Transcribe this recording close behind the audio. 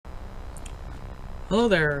Hello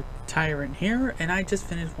there, Tyrant here, and I just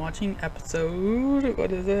finished watching episode,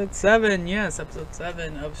 what is it, 7, yes, episode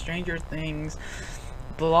 7 of Stranger Things,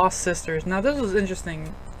 The Lost Sisters. Now this was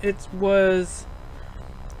interesting. It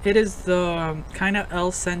is the kind of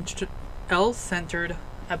L-centered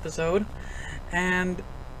episode, and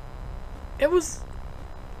I've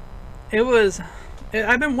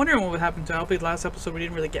been wondering what would happen to Alfie. Last episode we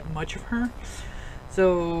didn't really get much of her,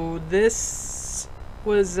 so this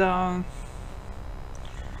was,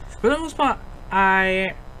 for the most part,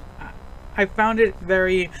 I found it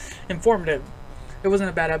very informative. It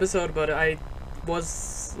wasn't a bad episode, but I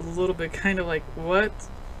was a little bit kind of like, what?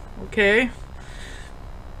 Okay.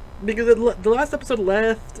 Because the last episode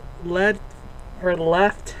left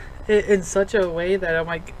it in such a way that I'm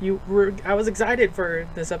like, I was excited for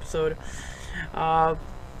this episode. But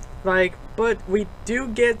we do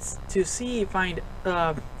get to see, find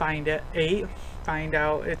out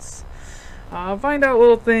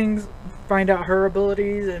little things, find out her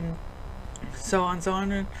abilities, and so on,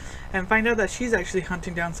 and find out that she's actually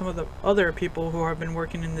hunting down some of the other people who have been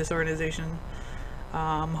working in this organization.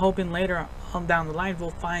 I'm hoping later on down the line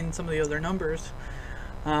we'll find some of the other numbers,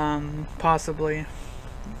 possibly.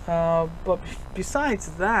 But besides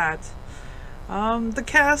that, the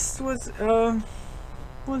cast was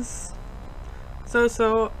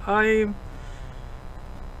so.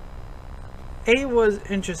 It was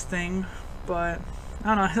interesting, but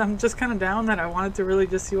I don't know, I'm just kind of down that I wanted to really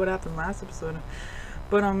just see what happened last episode.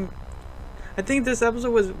 But I think this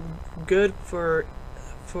episode was good for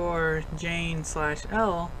Jane /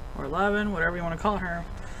 L, or 11, whatever you want to call her,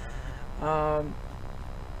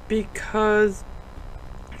 because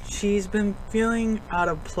she's been feeling out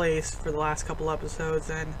of place for the last couple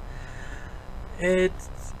episodes, and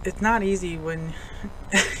it's not easy when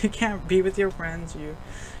you can't be with your friends, you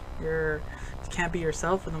can't be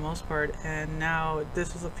yourself for the most part, and now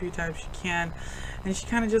this was a few times she can, and she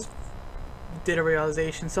kind of just did a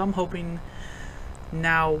realization. So I'm hoping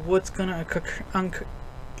now what's gonna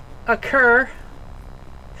occur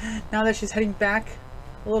now that she's heading back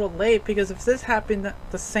a little late, because if this happened at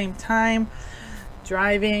the same time,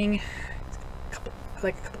 driving a couple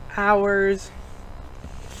hours,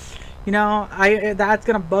 you know, that's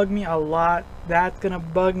gonna bug me a lot.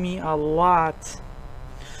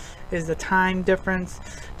 Is the time difference,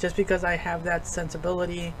 just because I have that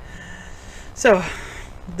sensibility. So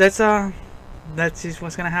that's just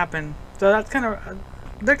what's gonna happen. So that's kind of,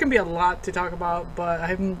 there can be a lot to talk about, but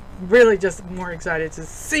I'm really just more excited to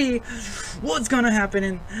see what's gonna happen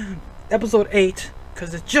in episode 8,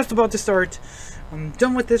 because it's just about to start. I'm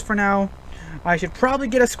done with this for now. I should probably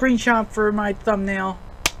get a screenshot for my thumbnail.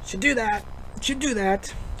 Should do that.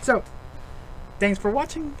 So thanks for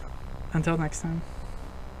watching. Until next time.